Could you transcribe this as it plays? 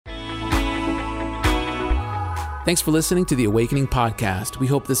Thanks for listening to the Awakening Podcast. We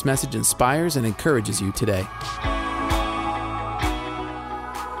hope this message inspires and encourages you today.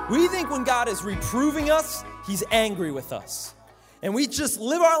 We think when God is reproving us, He's angry with us. And we just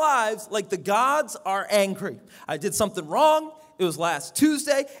live our lives like the gods are angry. I did something wrong. It was last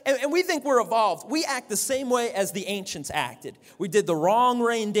Tuesday. And we think we're evolved. We act the same way as the ancients acted. We did the wrong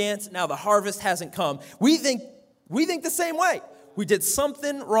rain dance. Now the harvest hasn't come. We think the same way. We did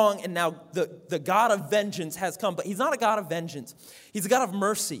something wrong, and now the God of vengeance has come. But He's not a God of vengeance. He's a God of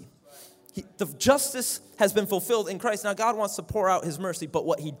mercy. The justice has been fulfilled in Christ. Now God wants to pour out His mercy. But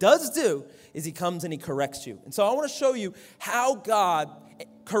what He does do is He comes and He corrects you. And so I want to show you how God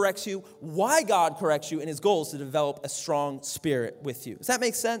corrects you, why God corrects you, and His goal is to develop a strong spirit with you. Does that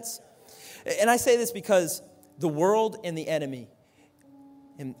make sense? And I say this because the world and the enemy,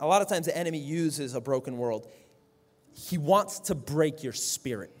 and a lot of times the enemy uses a broken world. He wants to break your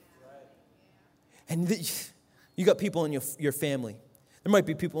spirit. And you got people in your family. There might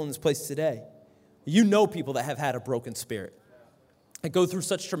be people in this place today. You know people that have had a broken spirit. They go through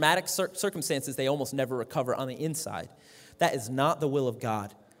such traumatic circumstances, they almost never recover on the inside. That is not the will of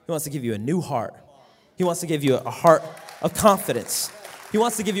God. He wants to give you a new heart. He wants to give you a heart of confidence. He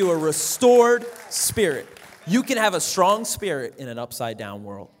wants to give you a restored spirit. You can have a strong spirit in an upside-down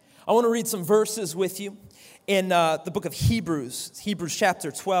world. I want to read some verses with you. In the book of Hebrews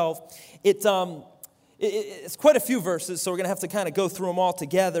chapter 12, it's quite a few verses, so we're going to have to kind of go through them all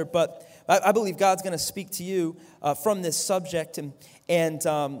together, but I believe God's going to speak to you from this subject. And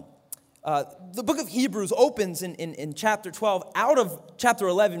the book of Hebrews opens in chapter 12 out of chapter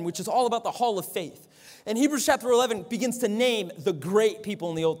 11, which is all about the hall of faith. And Hebrews chapter 11 begins to name the great people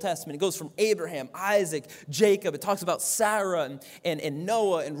in the Old Testament. It goes from Abraham, Isaac, Jacob. It talks about Sarah and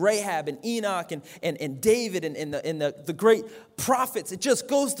Noah and Rahab and Enoch and David and the great prophets. It just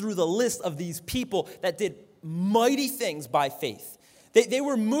goes through the list of these people that did mighty things by faith. They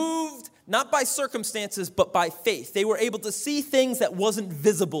were moved not by circumstances, but by faith. They were able to see things that wasn't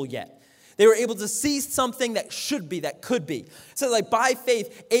visible yet. They were able to see something that should be, that could be. So like by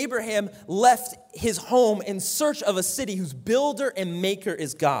faith, Abraham left his home in search of a city whose builder and maker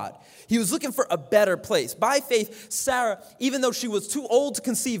is God. He was looking for a better place. By faith, Sarah, even though she was too old to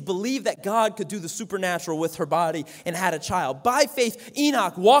conceive, believed that God could do the supernatural with her body and had a child. By faith,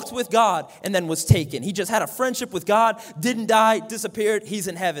 Enoch walked with God and then was taken. He just had a friendship with God, didn't die, disappeared, he's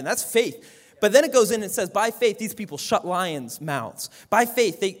in heaven. That's faith. But then it goes in and says, by faith, these people shut lions' mouths. By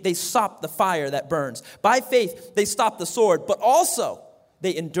faith, they stopped the fire that burns. By faith, they stopped the sword. But also,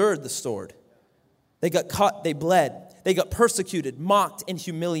 they endured the sword. They got cut, they bled. They got persecuted, mocked, and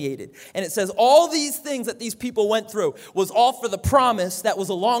humiliated. And it says all these things that these people went through was all for the promise that was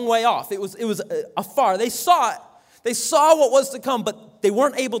a long way off. It was afar. They saw it. They saw what was to come, but they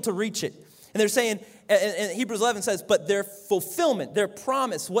weren't able to reach it. And they're saying, and Hebrews 11 says, but their fulfillment, their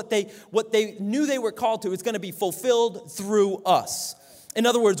promise, what they knew they were called to is going to be fulfilled through us. In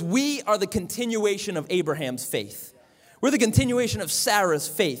other words, we are the continuation of Abraham's faith. We're the continuation of Sarah's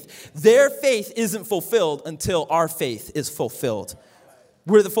faith. Their faith isn't fulfilled until our faith is fulfilled.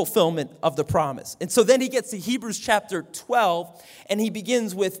 We're the fulfillment of the promise. And so then he gets to Hebrews chapter 12, and he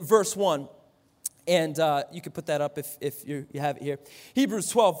begins with verse 1. And you can put that up if you have it here. Hebrews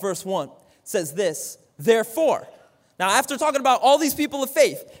 12, verse 1 says this, therefore. Now, after talking about all these people of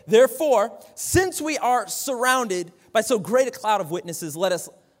faith, therefore, since we are surrounded by so great a cloud of witnesses, let us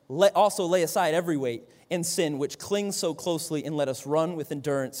also lay aside every weight and sin which clings so closely, and let us run with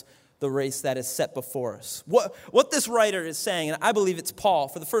endurance the race that is set before us. What this writer is saying, and I believe it's Paul.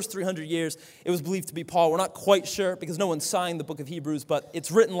 For the first 300 years, it was believed to be Paul. We're not quite sure because no one signed the book of Hebrews, but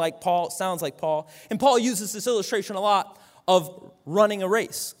it's written like Paul. It sounds like Paul. And Paul uses this illustration a lot of running a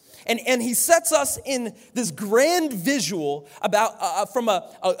race. And he sets us in this grand visual about from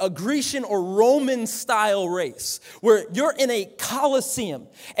a Grecian or Roman style race where you're in a Colosseum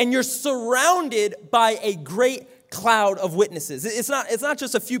and you're surrounded by a great cloud of witnesses. It's not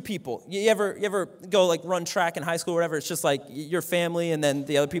just a few people. You ever go like run track in high school or whatever? It's just like your family and then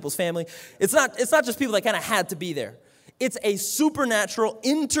the other people's family. It's not just people that kind of had to be there. It's a supernatural,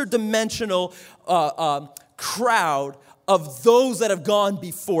 interdimensional crowd of those that have gone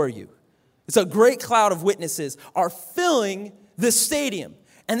before you. It's a great cloud of witnesses are filling this stadium.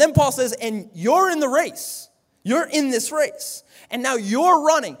 And then Paul says, and you're in the race. You're in this race. And now you're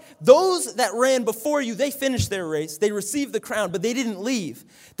running. Those that ran before you, they finished their race. They received the crown, but they didn't leave.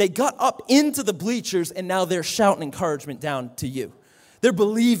 They got up into the bleachers, and now they're shouting encouragement down to you. They're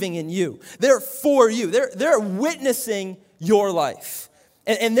believing in you. They're for you. They're witnessing your life.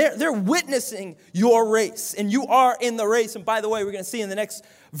 And they're witnessing your race. And you are in the race. And by the way, we're going to see in the next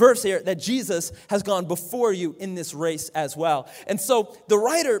verse here that Jesus has gone before you in this race as well. And so the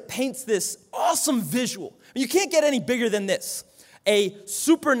writer paints this awesome visual. You can't get any bigger than this. A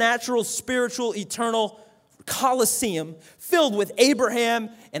supernatural, spiritual, eternal Colosseum filled with Abraham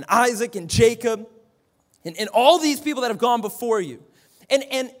and Isaac and Jacob and all these people that have gone before you.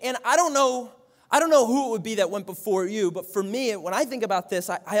 And I don't know who it would be that went before you, but for me, when I think about this,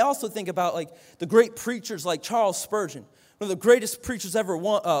 I also think about like the great preachers like Charles Spurgeon, one of the greatest preachers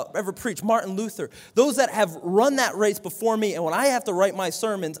ever preached, Martin Luther, those that have run that race before me. And when I have to write my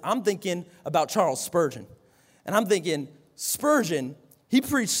sermons, I'm thinking about Charles Spurgeon. And I'm thinking, Spurgeon, he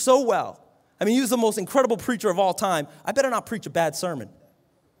preached so well. I mean, he was the most incredible preacher of all time. I better not preach a bad sermon.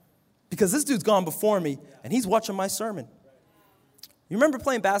 Because this dude's gone before me, and he's watching my sermon. You remember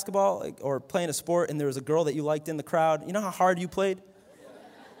playing basketball or playing a sport, and there was a girl that you liked in the crowd? You know how hard you played? You know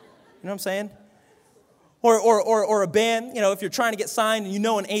what I'm saying? Or a band, if you're trying to get signed and you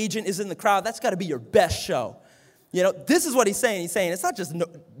know an agent is in the crowd, that's got to be your best show. This is what he's saying. He's saying it's not just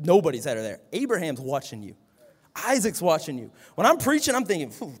nobody's that are there. Abraham's watching you. Isaac's watching you. When I'm preaching, I'm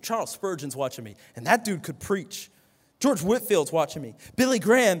thinking, Charles Spurgeon's watching me, and that dude could preach. George Whitfield's watching me. Billy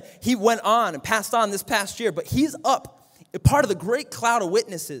Graham, he went on and passed on this past year, but he's up, a part of the great cloud of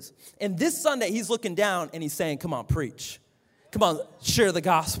witnesses. And this Sunday, he's looking down and he's saying, come on, preach. Come on, share the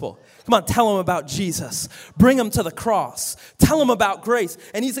gospel. Come on, tell them about Jesus. Bring them to the cross. Tell them about grace.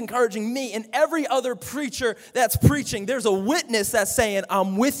 And he's encouraging me and every other preacher that's preaching. There's a witness that's saying,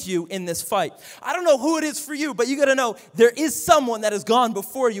 I'm with you in this fight. I don't know who it is for you, but you got to know there is someone that has gone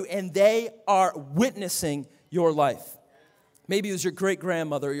before you and they are witnessing your life. Maybe it was your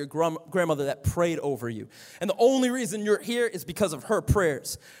great-grandmother or your grandmother that prayed over you. And the only reason you're here is because of her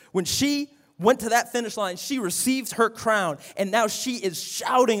prayers. When she went to that finish line, she received her crown, and now she is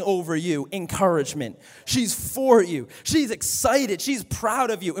shouting over you encouragement. She's for you. She's excited. She's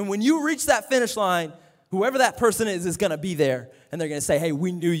proud of you. And when you reach that finish line, whoever that person is going to be there, and they're going to say, hey,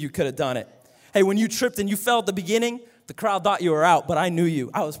 we knew you could have done it. Hey, when you tripped and you fell at the beginning, the crowd thought you were out, but I knew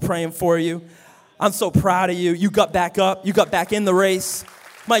you. I was praying for you. I'm so proud of you. You got back up. You got back in the race.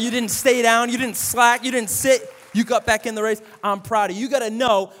 Come on, you didn't stay down. You didn't slack. You didn't sit. You got back in the race. I'm proud of you. You got to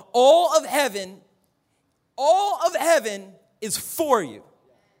know all of heaven is for you.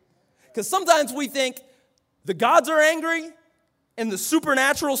 Because sometimes we think the gods are angry and the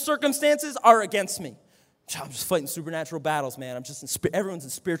supernatural circumstances are against me. I'm just fighting supernatural battles, man. Everyone's in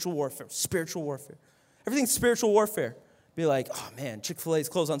spiritual warfare. Everything's spiritual warfare. Be like, oh man, Chick-fil-A is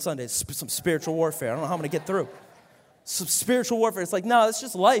closed on Sundays. Some spiritual warfare. I don't know how I'm going to get through. Some spiritual warfare. It's like, no, it's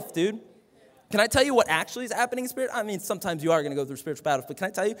just life, dude. Can I tell you what actually is happening in spirit? I mean, sometimes you are going to go through spiritual battles, but can I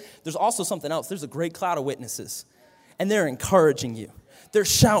tell you, there's also something else. There's a great cloud of witnesses, and they're encouraging you. They're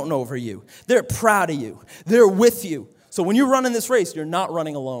shouting over you. They're proud of you. They're with you. So when you're running this race, you're not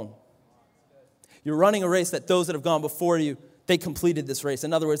running alone. You're running a race that those that have gone before you, they completed this race.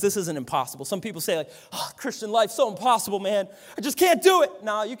 In other words, this isn't impossible. Some people say, like, oh, Christian life's so impossible, man. I just can't do it.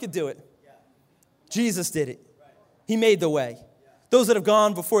 No, you could do it. Jesus did it. He made the way. Those that have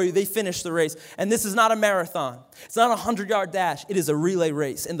gone before you, they finished the race. And this is not a marathon. It's not a 100-yard dash. It is a relay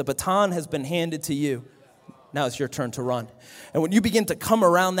race. And the baton has been handed to you. Now it's your turn to run. And when you begin to come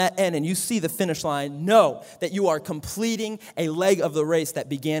around that end and you see the finish line, know that you are completing a leg of the race that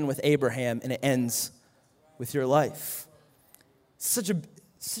began with Abraham and it ends with your life. Such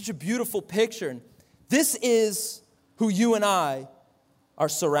a beautiful picture. And this is who you and I are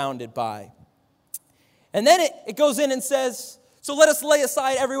surrounded by. And then it goes in and says, so let us lay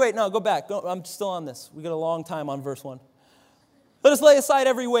aside every weight. No, go back. I'm still on this. We got a long time on verse 1. Let us lay aside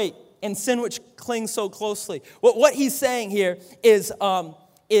every weight and sin which clings so closely. What he's saying here is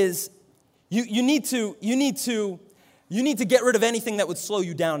you need to get rid of anything that would slow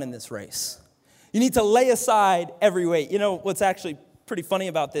you down in this race. You need to lay aside every weight. You know what's actually pretty funny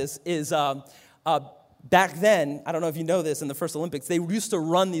about this is back then, I don't know if you know this, in the first Olympics, they used to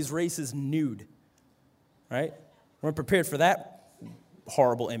run these races nude, right? Weren't prepared for that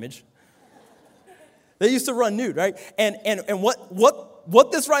horrible image. They used to run nude, right? And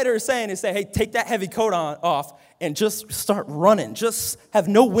what this writer is saying is say, hey, take that heavy coat off and just start running. Just have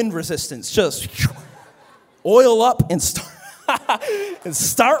no wind resistance. Just oil up and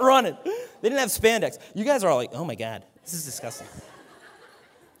start running. They didn't have spandex. You guys are all like, oh my God, this is disgusting.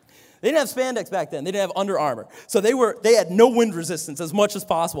 They didn't have spandex back then. They didn't have Under Armour. So they had no wind resistance as much as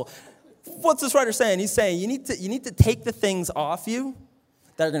possible. What's this writer saying? He's saying you need to take the things off you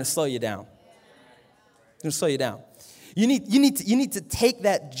that are going to slow you down. Going to slow you down. You need to take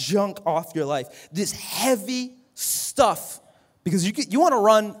that junk off your life. This heavy stuff, because you want to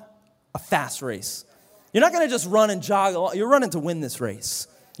run a fast race. You're not going to just run and jog along. You're running to win this race.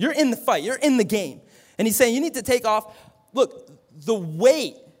 You're in the fight. You're in the game. And he's saying you need to take off, look, the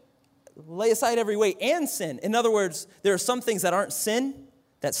weight. Lay aside every weight and sin. In other words, there are some things that aren't sin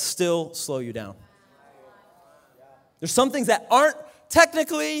that still slow you down. There's some things that aren't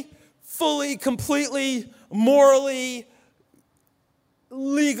technically, fully, completely, morally,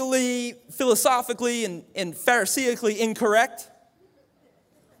 legally, philosophically, and pharisaically incorrect,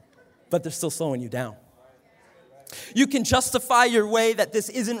 but they're still slowing you down. You can justify your way that this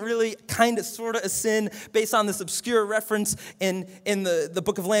isn't really kind of sort of a sin based on this obscure reference in the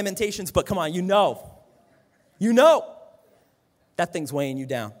book of Lamentations, but come on, you know that thing's weighing you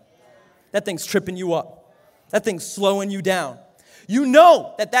down. That thing's tripping you up. That thing's slowing you down. You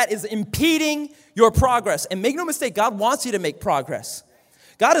know that is impeding your progress. And make no mistake, God wants you to make progress.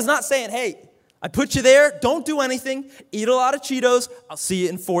 God is not saying, hey, I put you there, don't do anything, eat a lot of Cheetos, I'll see you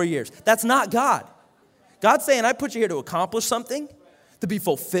in 4 years. That's not God. God's saying, I put you here to accomplish something, to be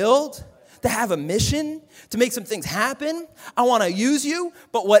fulfilled, to have a mission, to make some things happen. I want to use you,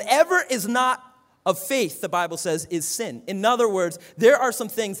 but whatever is not of faith, the Bible says, is sin. In other words, there are some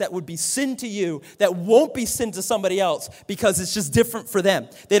things that would be sin to you that won't be sin to somebody else because it's just different for them.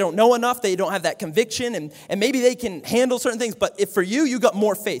 They don't know enough, they don't have that conviction, and maybe they can handle certain things, but if for you, you got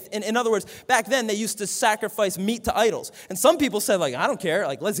more faith. In other words, back then, they used to sacrifice meat to idols. And some people said, like, I don't care,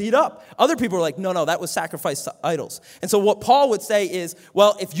 like, let's eat up. Other people were like, no, that was sacrifice to idols. And so what Paul would say is,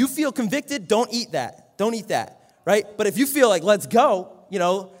 well, if you feel convicted, don't eat that. Don't eat that, right? But if you feel like, let's go,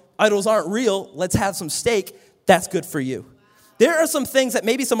 idols aren't real, let's have some steak, that's good for you. There are some things that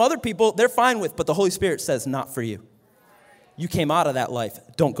maybe some other people, they're fine with, but the Holy Spirit says not for you. You came out of that life,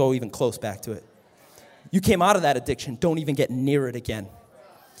 don't go even close back to it. You came out of that addiction, don't even get near it again.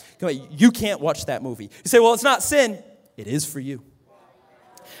 You can't watch that movie. You say, well, it's not sin. It is for you.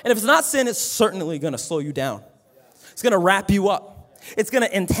 And if it's not sin, it's certainly going to slow you down. It's going to wrap you up. It's going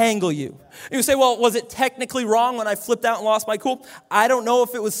to entangle you. You say, well, was it technically wrong when I flipped out and lost my cool? I don't know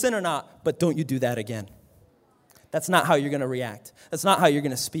if it was sin or not, but don't you do that again. That's not how you're going to react. That's not how you're going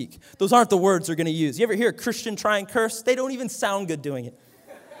to speak. Those aren't the words they're going to use. You ever hear a Christian try and curse? They don't even sound good doing it.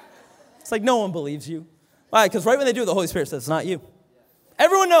 It's like no one believes you. Why? Because right when they do, the Holy Spirit says, it's not you.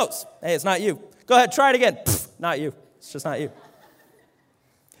 Everyone knows, hey, it's not you. Go ahead, try it again. Not you. It's just not you.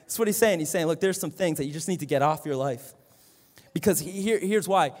 That's what he's saying. He's saying, look, there's some things that you just need to get off your life. Because here's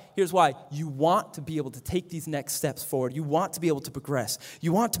why. Here's why. You want to be able to take these next steps forward. You want to be able to progress.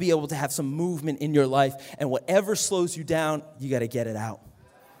 You want to be able to have some movement in your life. And whatever slows you down, you got to get it out.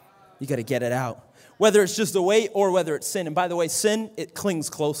 You got to get it out. Whether it's just a weight or whether it's sin. And by the way, sin, it clings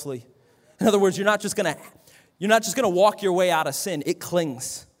closely. In other words, you're not just going to walk your way out of sin. It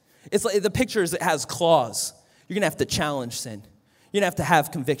clings. It's like the picture is it has claws. You're going to have to challenge sin. You're going to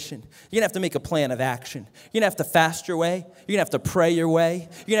have conviction. You're going to have to make a plan of action. You're going to have to fast your way. You're going to have to pray your way. You're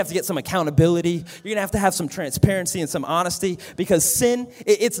going to have to get some accountability. You're going to have some transparency and some honesty because sin,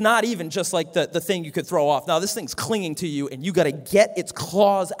 it's not even just like the thing you could throw off. Now, this thing's clinging to you, and you got to get its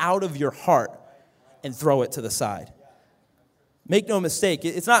claws out of your heart and throw it to the side. Make no mistake,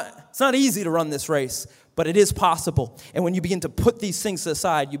 it's not easy to run this race, but it is possible. And when you begin to put these things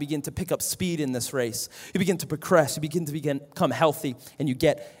aside, you begin to pick up speed in this race. You begin to progress. You begin to become healthy, and you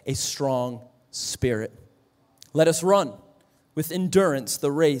get a strong spirit. Let us run with endurance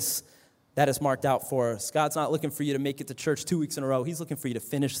the race that is marked out for us. God's not looking for you to make it to church 2 weeks in a row. He's looking for you to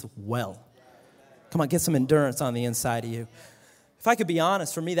finish well. Come on, get some endurance on the inside of you. If I could be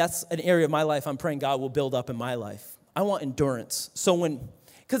honest, for me, that's an area of my life I'm praying God will build up in my life. I want endurance.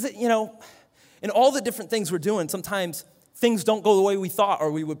 Because in all the different things we're doing, sometimes things don't go the way we thought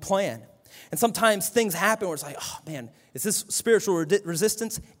or we would plan. And sometimes things happen where it's like, oh man, is this spiritual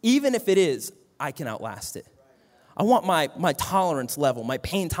resistance? Even if it is, I can outlast it. I want my tolerance level, my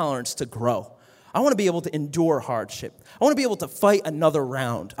pain tolerance to grow. I want to be able to endure hardship. I want to be able to fight another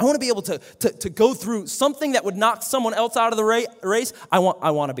round. I want to be able to go through something that would knock someone else out of the race. I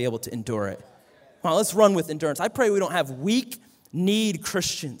want to be able to endure it. Come on, let's run with endurance. I pray we don't have weak-kneed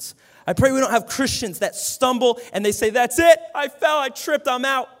Christians. I pray we don't have Christians that stumble and they say, that's it, I fell, I tripped, I'm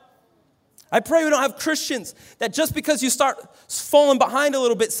out. I pray we don't have Christians that just because you start falling behind a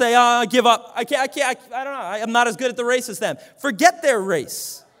little bit say, I give up. I don't know, I'm not as good at the race as them. Forget their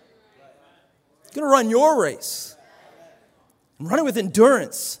race. You're going to run your race. Run it with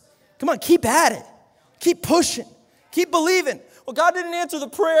endurance. Come on, keep at it. Keep pushing. Keep believing. Well, God didn't answer the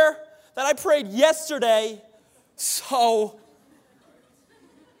prayer that I prayed yesterday, so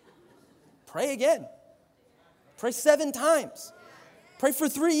pray again. Pray 7 times. Pray for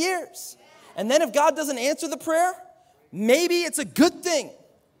 3 years. And then if God doesn't answer the prayer, maybe it's a good thing.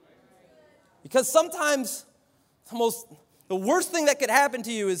 Because sometimes the The worst thing that could happen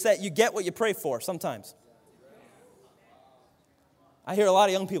to you is that you get what you pray for sometimes. I hear a lot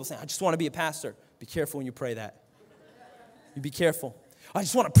of young people saying, I just want to be a pastor. Be careful when you pray that. You be careful. I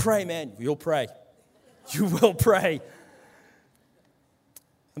just want to pray, man. You'll pray. You will pray.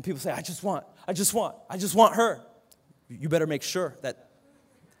 And people say, I just want her. You better make sure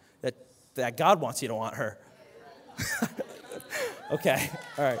that God wants you to want her. Okay,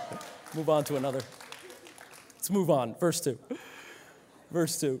 all right. Move on to another. Let's move on. Verse 2.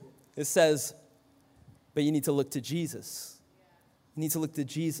 Verse 2. It says, but you need to look to Jesus. You need to look to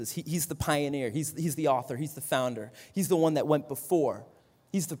Jesus. He's the pioneer. He's the author. He's the founder. He's the one that went before.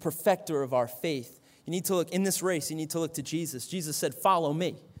 He's the perfecter of our faith. You need to look, in this race, you need to look to Jesus. Jesus said, follow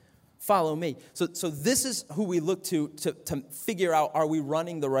me. Follow me. So this is who we look to figure out, are we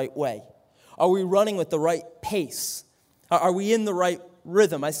running the right way? Are we running with the right pace? Are we in the right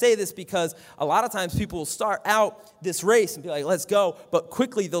rhythm? I say this because a lot of times people will start out this race and be like, let's go. But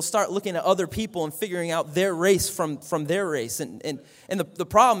quickly they'll start looking at other people and figuring out their race from their race. And the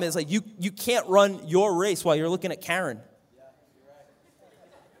problem is, like, you can't run your race while you're looking at Karen.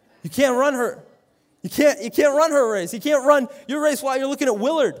 You can't run her. You can't run her race. You can't run your race while you're looking at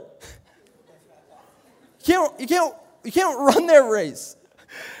Willard. You can't run their race.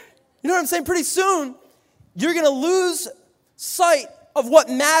 You know what I'm saying? Pretty soon, you're going to lose sight of what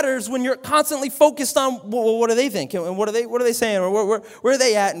matters when you're constantly focused on, well, what do they think? And what are they saying? Or where are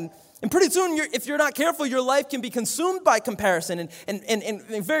they at? And pretty soon, if you're not careful, your life can be consumed by comparison.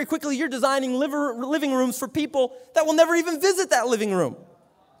 And very quickly, you're designing living rooms for people that will never even visit that living room.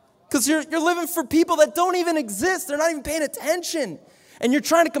 Because you're living for people that don't even exist. They're not even paying attention. And you're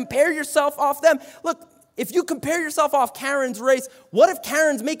trying to compare yourself off them. Look, if you compare yourself off Karen's race, what if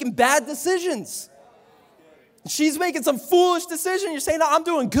Karen's making bad decisions? She's making some foolish decision. You're saying, no, I'm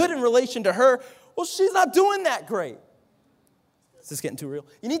doing good in relation to her. Well, she's not doing that great. Is this getting too real?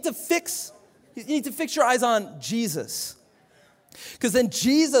 You need to fix your eyes on Jesus. Because then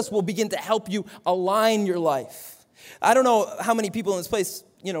Jesus will begin to help you align your life. I don't know how many people in this place,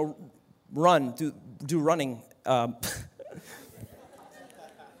 do running. But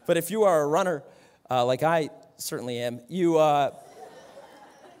if you are a runner, like I certainly am,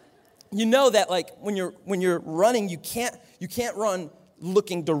 you know that, like, when you're running, you can't run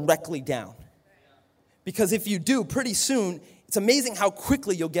looking directly down. Because if you do, pretty soon, it's amazing how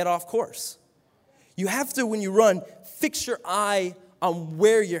quickly you'll get off course. You have to, when you run, fix your eye on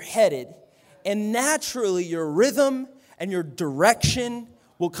where you're headed, and naturally your rhythm and your direction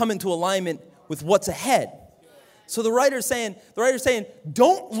will come into alignment with what's ahead. So the writer's saying,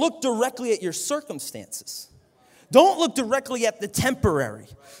 don't look directly at your circumstances. Don't look directly at the temporary.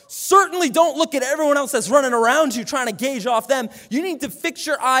 Certainly don't look at everyone else that's running around you trying to gauge off them. You need to fix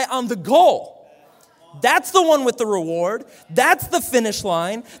your eye on the goal. That's the one with the reward. That's the finish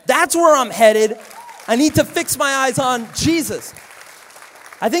line. That's where I'm headed. I need to fix my eyes on Jesus.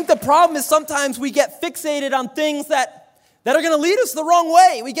 I think the problem is sometimes we get fixated on things that are going to lead us the wrong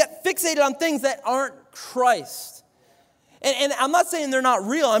way. We get fixated on things that aren't Christ. And I'm not saying they're not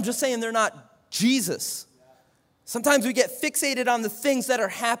real. I'm just saying they're not Jesus. Sometimes we get fixated on the things that are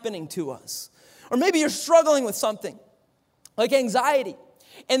happening to us. Or maybe you're struggling with something like anxiety.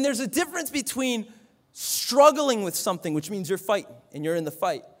 And there's a difference between struggling with something, which means you're fighting and you're in the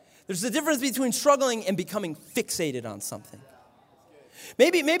fight. There's a difference between struggling and becoming fixated on something.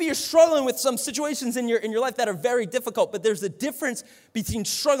 Maybe you're struggling with some situations in your life that are very difficult, but there's a difference between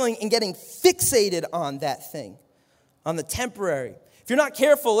struggling and getting fixated on that thing, on the temporary. If you're not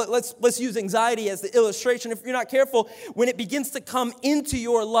careful, let's use anxiety as the illustration. If you're not careful, when it begins to come into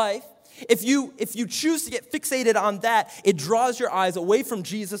your life, if you choose to get fixated on that, it draws your eyes away from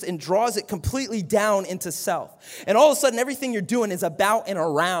Jesus and draws it completely down into self. And all of a sudden, everything you're doing is about and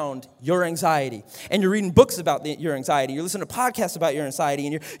around your anxiety. And you're reading books about your anxiety. You're listening to podcasts about your anxiety.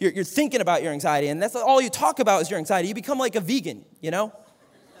 And you're thinking about your anxiety. And that's all you talk about is your anxiety. You become like a vegan,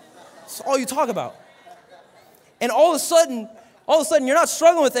 That's all you talk about. And all of a sudden, you're not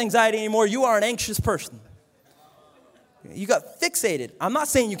struggling with anxiety anymore. You are an anxious person. You got fixated. I'm not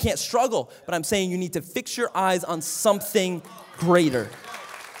saying you can't struggle, but I'm saying you need to fix your eyes on something greater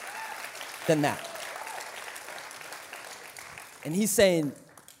than that. And he's saying,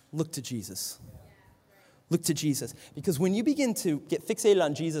 look to Jesus. Look to Jesus. Because when you begin to get fixated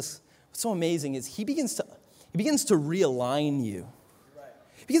on Jesus, what's so amazing is he begins to realign you.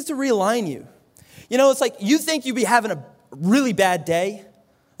 He begins to realign you. It's like you think you'd be having a really bad day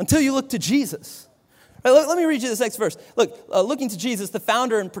until you look to Jesus. Let me read you this next verse. Look, looking to Jesus, the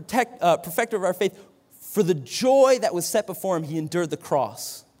founder and perfecter of our faith, for the joy that was set before him, he endured the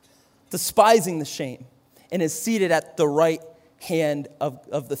cross, despising the shame, and is seated at the right hand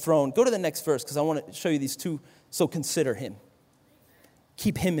of the throne. Go to the next verse because I want to show you these two. So consider him.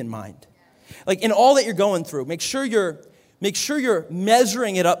 Keep him in mind. Like in all that you're going through, make sure you're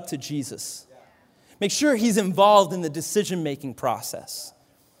measuring it up to Jesus. Make sure he's involved in the decision-making process.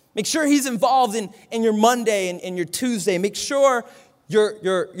 Make sure he's involved in your Monday and your Tuesday. Make sure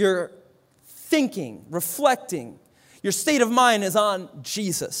you're thinking, reflecting. Your state of mind is on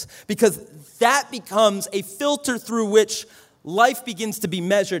Jesus, because that becomes a filter through which life begins to be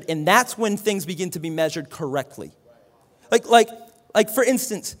measured, and that's when things begin to be measured correctly. Like for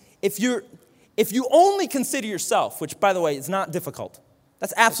instance, if you only consider yourself, which by the way is not difficult,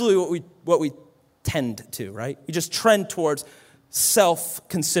 that's absolutely what we tend to, right? We just trend towards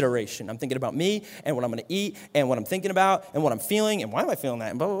self-consideration. I'm thinking about me and what I'm going to eat and what I'm thinking about and what I'm feeling and why am I feeling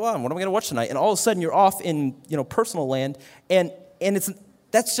that and blah, blah, blah, and what am I going to watch tonight? And all of a sudden you're off in, personal land, and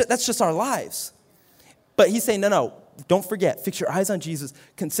that's just our lives. But he's saying, no, don't forget. Fix your eyes on Jesus.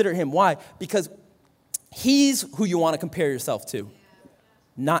 Consider him. Why? Because he's who you want to compare yourself to,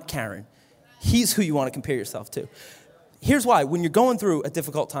 not Karen. He's who you want to compare yourself to. Here's why. When you're going through a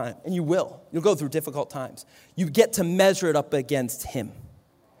difficult time, and you'll go through difficult times, you get to measure it up against him.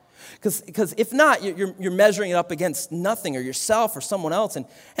 Because if not, you're measuring it up against nothing or yourself or someone else. And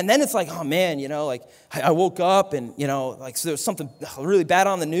then it's like, oh man, I woke up and, so there was something really bad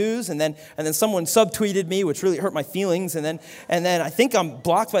on the news. And then someone subtweeted me, which really hurt my feelings. And then I think I'm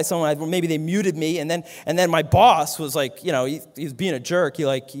blocked by someone, or maybe they muted me. And then my boss was like, he was being a jerk.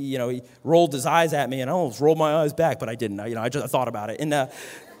 He rolled his eyes at me and I almost rolled my eyes back, but I didn't. I thought about it.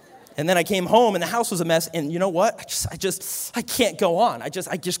 And then I came home and the house was a mess. And you know what? I can't go on. I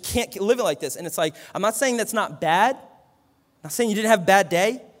just can't live it like this. And it's like, I'm not saying that's not bad. I'm not saying you didn't have a bad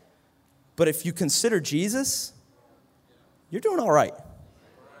day. But if you consider Jesus, you're doing all right.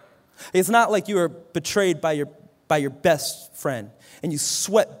 It's not like you were betrayed by your best friend and you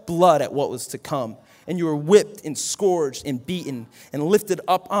sweat blood at what was to come. And you were whipped and scourged and beaten and lifted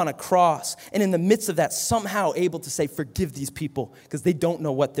up on a cross. And in the midst of that, somehow able to say, forgive these people because they don't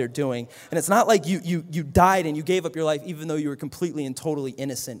know what they're doing. And it's not like you died and you gave up your life even though you were completely and totally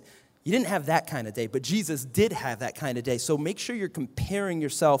innocent. You didn't have that kind of day, but Jesus did have that kind of day. So make sure you're comparing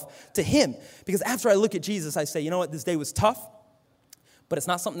yourself to him. Because after I look at Jesus, I say, you know what, this day was tough, but it's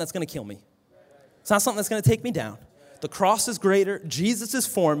not something that's going to kill me. It's not something that's going to take me down. The cross is greater. Jesus is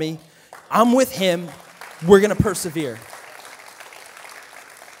for me. I'm with him. We're going to persevere.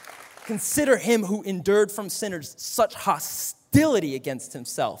 Consider him who endured from sinners such hostility against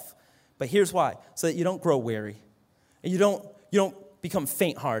himself. But here's why. So that you don't grow weary. And you don't become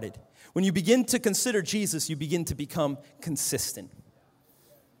faint-hearted. When you begin to consider Jesus, you begin to become consistent.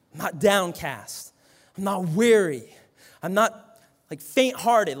 I'm not downcast. I'm not weary. I'm not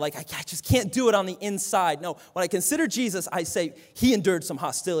faint-hearted, I just can't do it on the inside. No, when I consider Jesus, I say, he endured some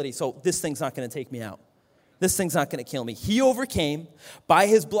hostility, so this thing's not going to take me out. This thing's not going to kill me. He overcame. By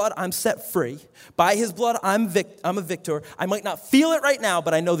his blood, I'm set free. By his blood, I'm a victor. I might not feel it right now,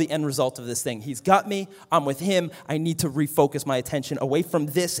 but I know the end result of this thing. He's got me. I'm with him. I need to refocus my attention away from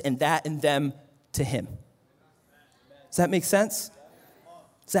this and that and them to him. Does that make sense?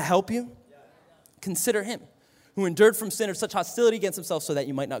 Does that help you? Consider him, who endured from sinners such hostility against himself so that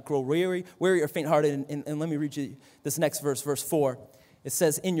you might not grow weary or faint-hearted. And let me read you this next verse, verse 4. It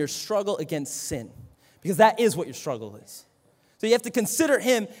says, in your struggle against sin, because that is what your struggle is. So you have to consider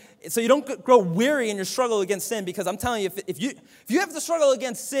him so you don't grow weary in your struggle against sin, because I'm telling you, if you have to struggle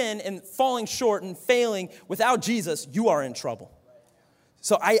against sin and falling short and failing without Jesus, you are in trouble.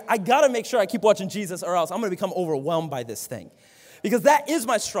 So I got to make sure I keep watching Jesus, or else I'm going to become overwhelmed by this thing, because that is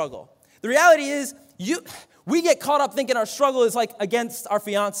my struggle. The reality is, we get caught up thinking our struggle is against our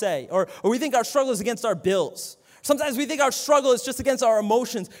fiance, or we think our struggle is against our bills. Sometimes we think our struggle is just against our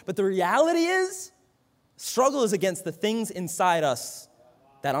emotions. But the reality is, struggle is against the things inside us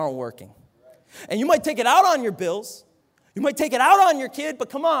that aren't working. And you might take it out on your bills. You might take it out on your kid, but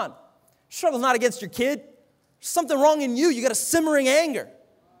come on. Struggle's not against your kid. There's something wrong in you. You got a simmering anger.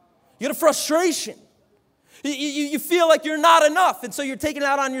 You got a frustration. You feel like you're not enough, and so you're taking it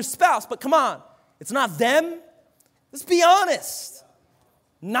out on your spouse. But come on. It's not them. Let's be honest.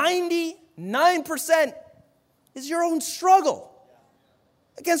 99% is your own struggle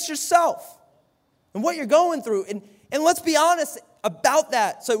against yourself and what you're going through. And let's be honest about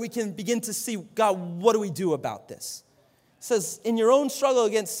that so we can begin to see, God, what do we do about this? It says, in your own struggle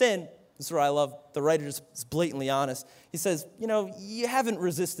against sin, this is what I love, the writer is blatantly honest. He says, you haven't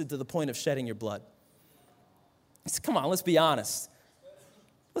resisted to the point of shedding your blood. He said, come on, let's be honest.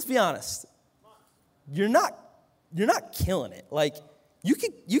 Let's be honest. You're not killing it. You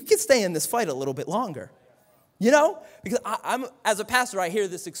could stay in this fight a little bit longer. You know? Because I'm as a pastor, I hear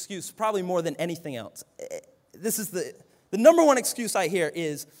this excuse probably more than anything else. This is the number one excuse I hear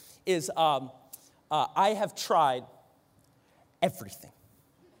is I have tried everything.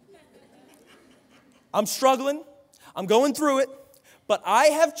 I'm struggling. I'm going through it. But I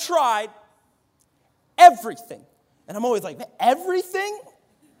have tried everything. And I'm always like, everything?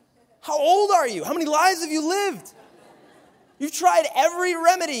 How old are you? How many lives have you lived? You've tried every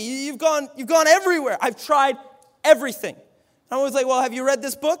remedy. You've gone everywhere. I've tried everything. I'm always like, well, have you read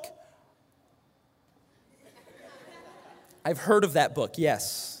this book? I've heard of that book,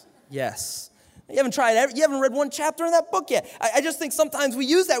 yes. Yes. You haven't read one chapter in that book yet. I just think sometimes we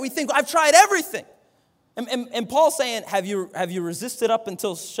use that. We think, I've tried everything. And Paul's saying, have you resisted up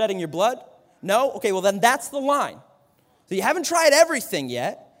until shedding your blood? No? Okay, well then that's the line. So you haven't tried everything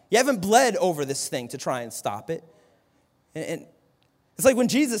yet. You haven't bled over this thing to try and stop it. And it's like when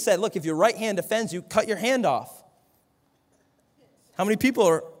Jesus said, look, if your right hand offends you, cut your hand off. How many people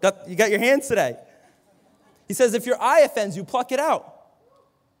you got your hands today? He says, if your eye offends you, pluck it out.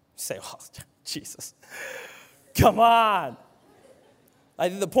 You say, oh, Jesus, come on.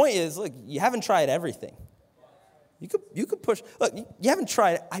 The point is, look, you haven't tried everything. You could push. Look, you haven't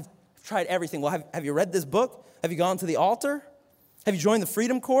tried. I've tried everything. Well, have you read this book? Have you gone to the altar? Have you joined the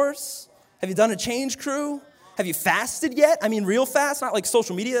Freedom Course? Have you done a change crew? Have you fasted yet? I mean, real fast, not like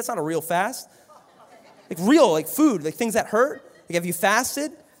social media. That's not a real fast. Like real, like food, like things that hurt. Like, have you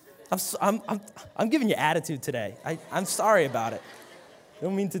fasted? I'm giving you attitude today. I'm sorry about it. I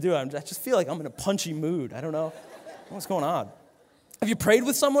don't mean to do it. I just feel like I'm in a punchy mood. I don't know what's going on. Have you prayed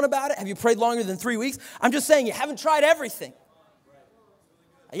with someone about it? Have you prayed longer than 3 weeks? I'm just saying you haven't tried everything.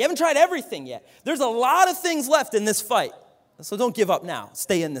 You haven't tried everything yet. There's a lot of things left in this fight. So don't give up now.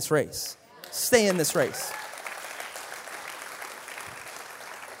 Stay in this race. Stay in this race.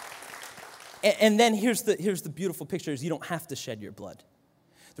 And then here's the beautiful picture is you don't have to shed your blood.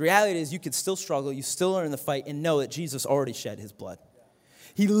 The reality is you could still struggle, you still are in the fight, and know that Jesus already shed his blood.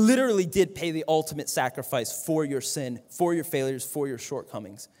 He literally did pay the ultimate sacrifice for your sin, for your failures, for your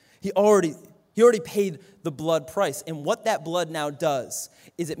shortcomings. He already paid the blood price. And what that blood now does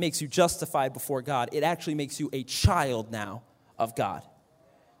is it makes you justified before God. It actually makes you a child now of God.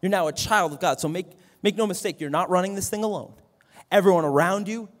 You're now a child of God. So make no mistake, you're not running this thing alone. Everyone around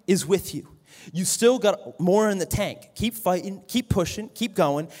you is with you. You still got more in the tank. Keep fighting, keep pushing, keep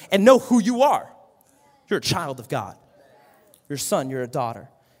going, and know who you are. You're a child of God. You're a son, you're a daughter.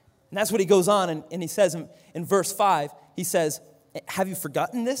 And that's what he goes on, and he says in verse 5, he says, have you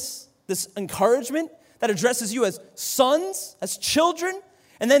forgotten this? This encouragement that addresses you as sons, as children?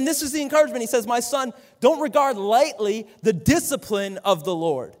 And then this is the encouragement. He says, my son, don't regard lightly the discipline of the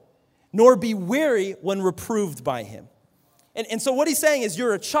Lord, nor be weary when reproved by him. And so what he's saying is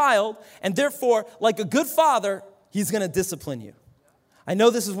you're a child, and therefore, like a good father, he's going to discipline you. I know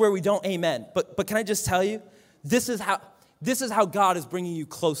this is where we don't amen, but can I just tell you, this is how God is bringing you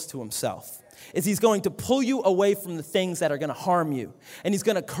close to himself. Is he's going to pull you away from the things that are going to harm you, and he's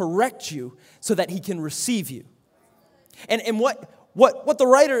going to correct you so that he can receive you. And what the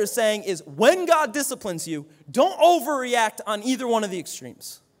writer is saying is when God disciplines you, don't overreact on either one of the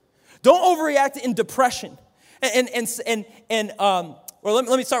extremes. Don't overreact in depression. Or let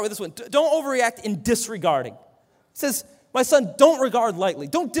me start with this one. Don't overreact in disregarding. It says, my son, don't regard lightly.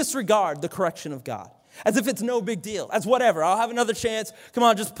 Don't disregard the correction of God. As if it's no big deal. As whatever. I'll have another chance. Come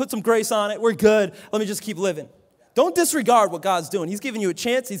on, just put some grace on it. We're good. Let me just keep living. Don't disregard what God's doing. He's giving you a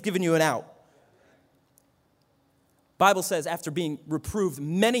chance. He's giving you an out. Bible says after being reproved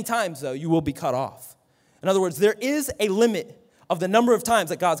many times, though, you will be cut off. In other words, there is a limit of the number of times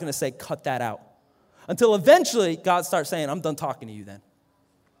that God's going to say, cut that out. Until eventually, God starts saying, I'm done talking to you then.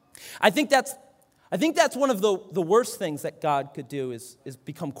 I think that's one of the worst things that God could do is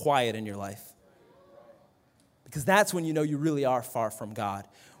become quiet in your life. Because that's when you know you really are far from God.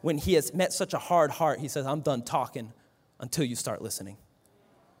 When he has met such a hard heart, he says, I'm done talking until you start listening.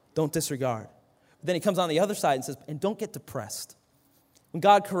 Don't disregard. But then he comes on the other side and says, and don't get depressed. When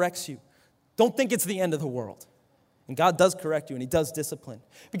God corrects you, don't think it's the end of the world. And God does correct you and he does discipline.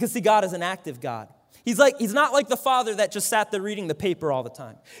 Because see, God is an active God. He's not like the father that just sat there reading the paper all the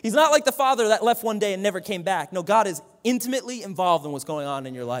time. He's not like the father that left one day and never came back. No, God is intimately involved in what's going on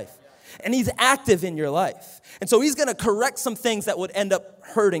in your life. And he's active in your life. And so he's going to correct some things that would end up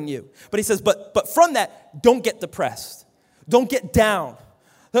hurting you. But he says, but from that, don't get depressed. Don't get down.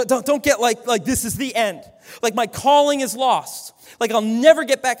 Don't get like this is the end. Like my calling is lost. Like I'll never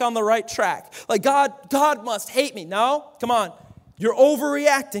get back on the right track. Like God must hate me. No, come on. You're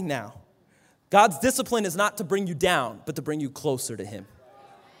overreacting now. God's discipline is not to bring you down, but to bring you closer to him.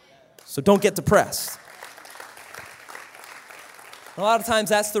 So don't get depressed. A lot of times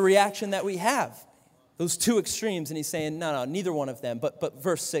that's the reaction that we have, those two extremes. And he's saying, no, neither one of them. But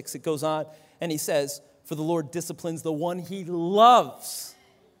verse 6, it goes on, and he says, for the Lord disciplines the one he loves.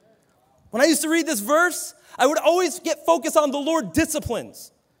 When I used to read this verse, I would always get focused on the Lord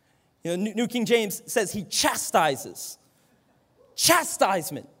disciplines. You know, New King James says he chastises.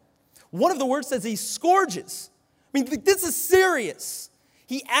 Chastisement. One of the words says he scourges. I mean, this is serious.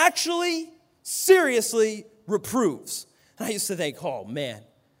 He actually seriously reproves. And I used to think, oh man,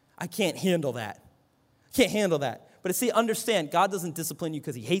 I can't handle that. I can't handle that. But see, understand, God doesn't discipline you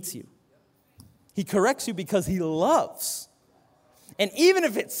because he hates you. He corrects you because he loves. And even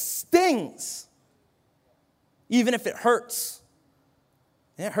if it stings, even if it hurts,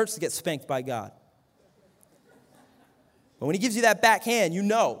 and it hurts to get spanked by God. But when he gives you that backhand, you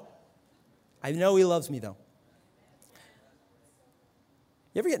know. I know he loves me, though.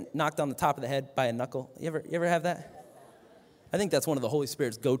 You ever get knocked on the top of the head by a knuckle? You ever have that? I think that's one of the Holy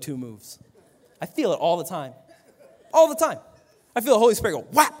Spirit's go-to moves. I feel it all the time. All the time. I feel the Holy Spirit go,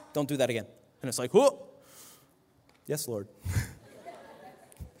 whap! Don't do that again. And it's like, whoa. Yes, Lord.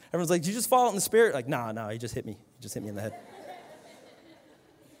 Everyone's like, did you just fall out in the Spirit? Like, no, he just hit me. He just hit me in the head.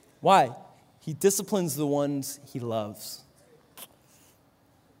 Why? He disciplines the ones he loves.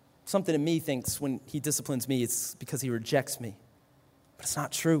 Something in me thinks when he disciplines me, it's because he rejects me. But it's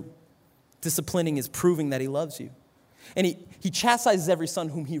not true. Disciplining is proving that he loves you. And he chastises every son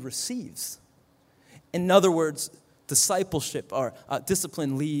whom he receives. In other words, discipleship or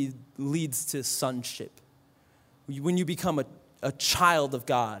discipline leads to sonship. When you become a child of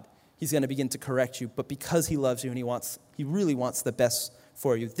God, he's going to begin to correct you. But because he loves you and he really wants the best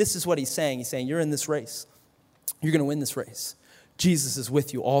for you. This is what he's saying. He's saying, you're in this race. You're going to win this race. Jesus is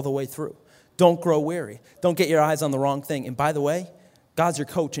with you all the way through. Don't grow weary. Don't get your eyes on the wrong thing. And by the way, God's your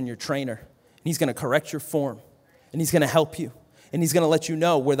coach and your trainer. And he's going to correct your form. And he's going to help you. And he's going to let you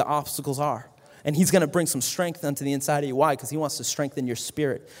know where the obstacles are. And he's going to bring some strength onto the inside of you. Why? Because he wants to strengthen your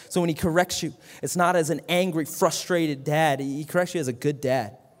spirit. So when he corrects you, it's not as an angry, frustrated dad. He corrects you as a good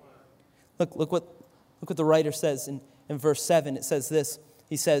dad. Look what the writer says in verse 7. It says this.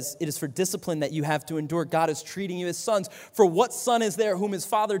 He says, it is for discipline that you have to endure. God is treating you as sons. For what son is there whom his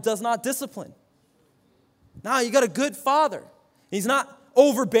father does not discipline? Now you got a good father. He's not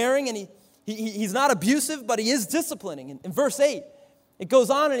overbearing and he's not abusive, but he is disciplining. In verse 8, it goes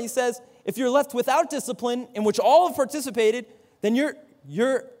on and he says, if you're left without discipline, in which all have participated, then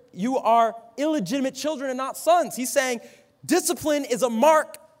you are illegitimate children and not sons. He's saying discipline is a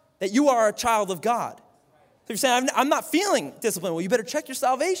mark that you are a child of God. So you're saying, I'm not feeling discipline. Well, you better check your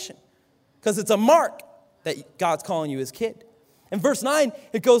salvation because it's a mark that God's calling you his kid. In verse 9,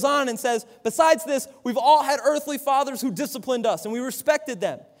 it goes on and says, besides this, we've all had earthly fathers who disciplined us, and we respected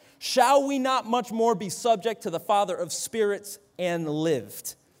them. Shall we not much more be subject to the Father of spirits and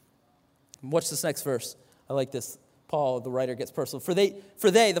lived? Watch this next verse. I like this. Paul, the writer, gets personal. For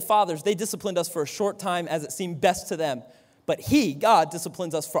they, the fathers, they disciplined us for a short time as it seemed best to them. But he, God,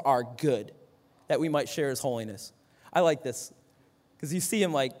 disciplines us for our good, that we might share his holiness. I like this. Because you see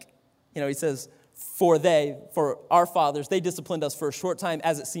him like, he says, for our fathers, they disciplined us for a short time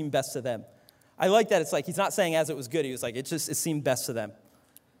as it seemed best to them. I like that. It's like he's not saying as it was good. He was like, it seemed best to them.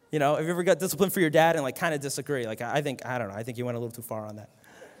 Have you ever got disciplined for your dad and kind of disagree? I think you went a little too far on that.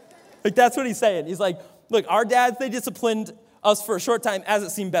 That's what he's saying. He's like, look, our dads, they disciplined us for a short time as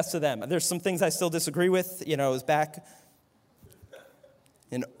it seemed best to them. There's some things I still disagree with. It was back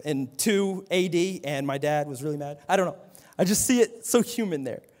in 2 AD, and my dad was really mad. I don't know. I just see it so human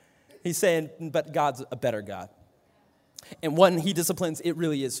there. He's saying, but God's a better God. And when he disciplines, it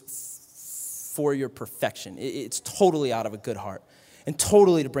really is for your perfection. It's totally out of a good heart and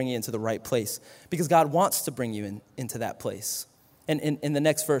totally to bring you into the right place because God wants to bring you into that place. And the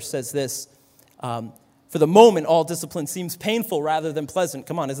next verse says this, for the moment, all discipline seems painful rather than pleasant.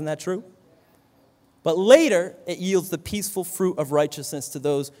 Come on, isn't that true? But later, it yields the peaceful fruit of righteousness to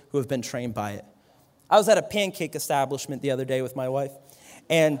those who have been trained by it. I was at a pancake establishment the other day with my wife,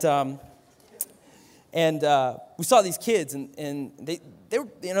 and we saw these kids, and they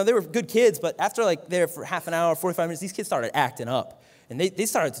were good kids, but after there for half an hour, 45 minutes, these kids started acting up. And they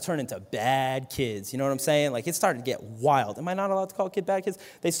started to turn into bad kids. You know what I'm saying? It started to get wild. Am I not allowed to call a kid bad kids?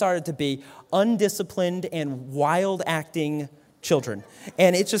 They started to be undisciplined and wild acting children.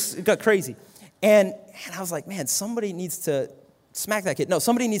 And it got crazy. And I was like, man, somebody needs to smack that kid. No,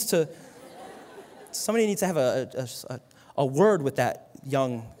 somebody needs to have a word with that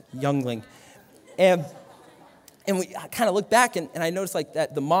youngling. And I kind of looked back, and I noticed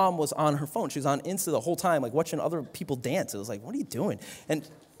that the mom was on her phone. She was on Insta the whole time, watching other people dance. It was like, what are you doing? And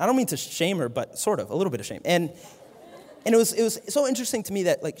I don't mean to shame her, but sort of, a little bit of shame. And And it was so interesting to me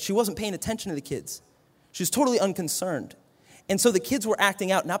that like she wasn't paying attention to the kids. She was totally unconcerned. And so the kids were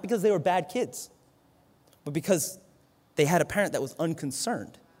acting out, not because they were bad kids, but because they had a parent that was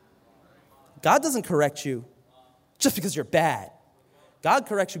unconcerned. God doesn't correct you just because you're bad. God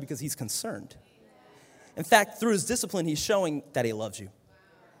corrects you because he's concerned. In fact, through his discipline, he's showing that he loves you,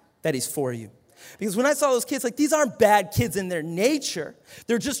 that he's for you. Because when I saw those kids, like, these aren't bad kids in their nature.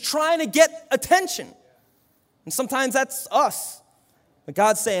 They're just trying to get attention. And sometimes that's us. But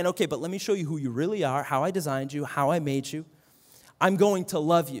God's saying, okay, but let me show you who you really are, how I designed you, how I made you. I'm going to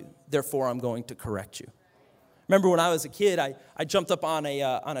love you, therefore I'm going to correct you. Remember when I was a kid, I jumped up on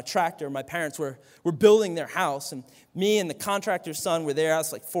a tractor. My parents were building their house, and me and the contractor's son were there. I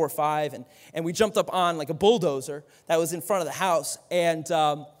was like 4 or 5, and we jumped up on like a bulldozer that was in front of the house, and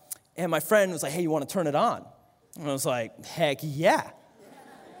my friend was like, hey, you want to turn it on? And I was like, heck yeah,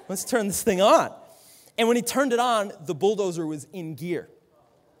 let's turn this thing on. And when he turned it on, the bulldozer was in gear,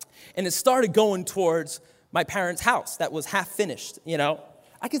 and it started going towards my parents' house that was half finished, you know.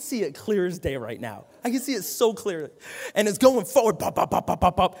 I can see it clear as day right now. I can see it so clearly. And it's going forward, pop, pop, pop, pop,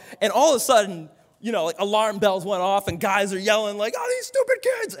 pop, pop. And all of a sudden, you know, like alarm bells went off and guys are yelling like, oh, these stupid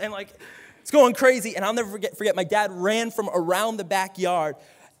kids. And like, it's going crazy. And I'll never forget my dad ran from around the backyard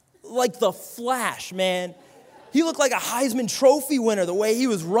like the Flash, man. He looked like a Heisman Trophy winner the way he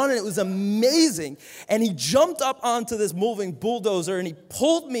was running. It was amazing. And he jumped up onto this moving bulldozer and he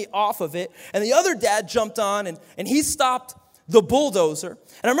pulled me off of it. And the other dad jumped on and he stopped the bulldozer.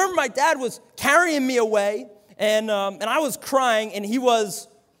 And I remember my dad was carrying me away, and I was crying, and he was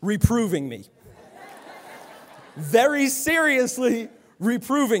reproving me. Very seriously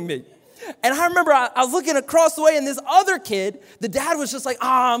reproving me. And I remember I was looking across the way, and this other kid, the dad was just like,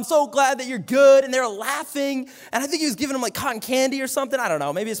 I'm so glad that you're good, and they were laughing, and I think he was giving him like cotton candy or something. I don't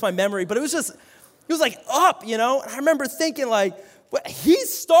know, maybe it's my memory, but it was like up, you know? And I remember thinking like, well, he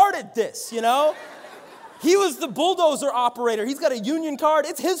started this, you know? He was the bulldozer operator. He's got a union card.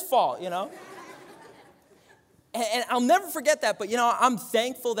 It's his fault, you know. And I'll never forget that. But, you know, I'm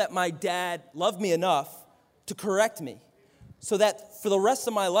thankful that my dad loved me enough to correct me so that for the rest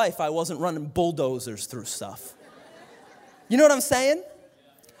of my life, I wasn't running bulldozers through stuff. You know what I'm saying?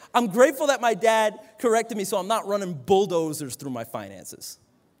 I'm grateful that my dad corrected me so I'm not running bulldozers through my finances,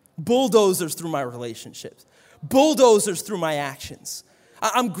 bulldozers through my relationships, bulldozers through my actions.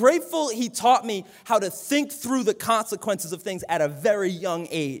 I'm grateful he taught me how to think through the consequences of things at a very young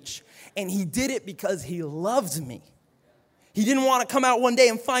age. And he did it because he loved me. He didn't want to come out one day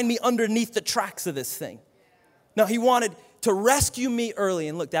and find me underneath the tracks of this thing. No, he wanted to rescue me early.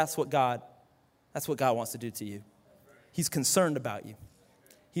 And look, that's what God wants to do to you. He's concerned about you.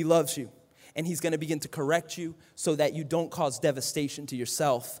 He loves you. And he's going to begin to correct you so that you don't cause devastation to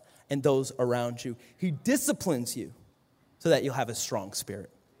yourself and those around you. He disciplines you so that you'll have a strong spirit.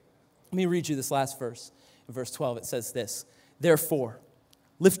 Let me read you this last verse. In verse 12, it says this, therefore,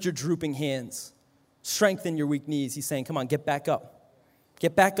 lift your drooping hands, strengthen your weak knees. He's saying, come on, get back up.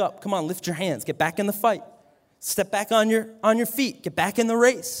 Get back up. Come on, lift your hands. Get back in the fight. Step back on your feet. Get back in the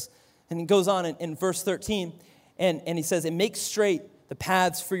race. And he goes on in verse 13, and he says, and make straight the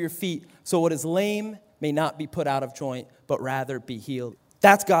paths for your feet, so what is lame may not be put out of joint, but rather be healed.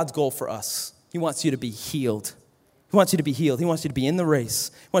 That's God's goal for us. He wants you to be healed. He wants you to be healed. He wants you to be in the race.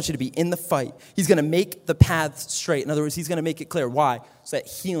 He wants you to be in the fight. He's going to make the paths straight. In other words, he's going to make it clear. Why? So that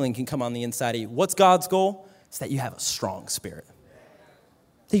healing can come on the inside of you. What's God's goal? It's that you have a strong spirit.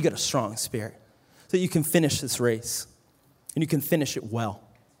 That you got a strong spirit. So that you can finish this race. And you can finish it well.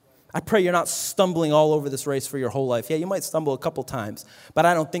 I pray you're not stumbling all over this race for your whole life. Yeah, you might stumble a couple times, but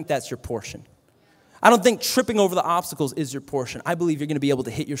I don't think that's your portion. I don't think tripping over the obstacles is your portion. I believe you're going to be able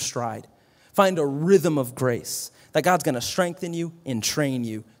to hit your stride. Find a rhythm of grace. That God's going to strengthen you and train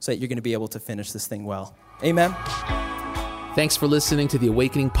you so that you're going to be able to finish this thing well. Amen. Thanks for listening to the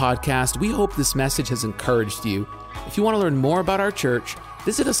Awakening Podcast. We hope this message has encouraged you. If you want to learn more about our church,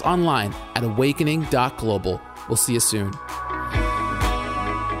 visit us online at awakening.global. We'll see you soon.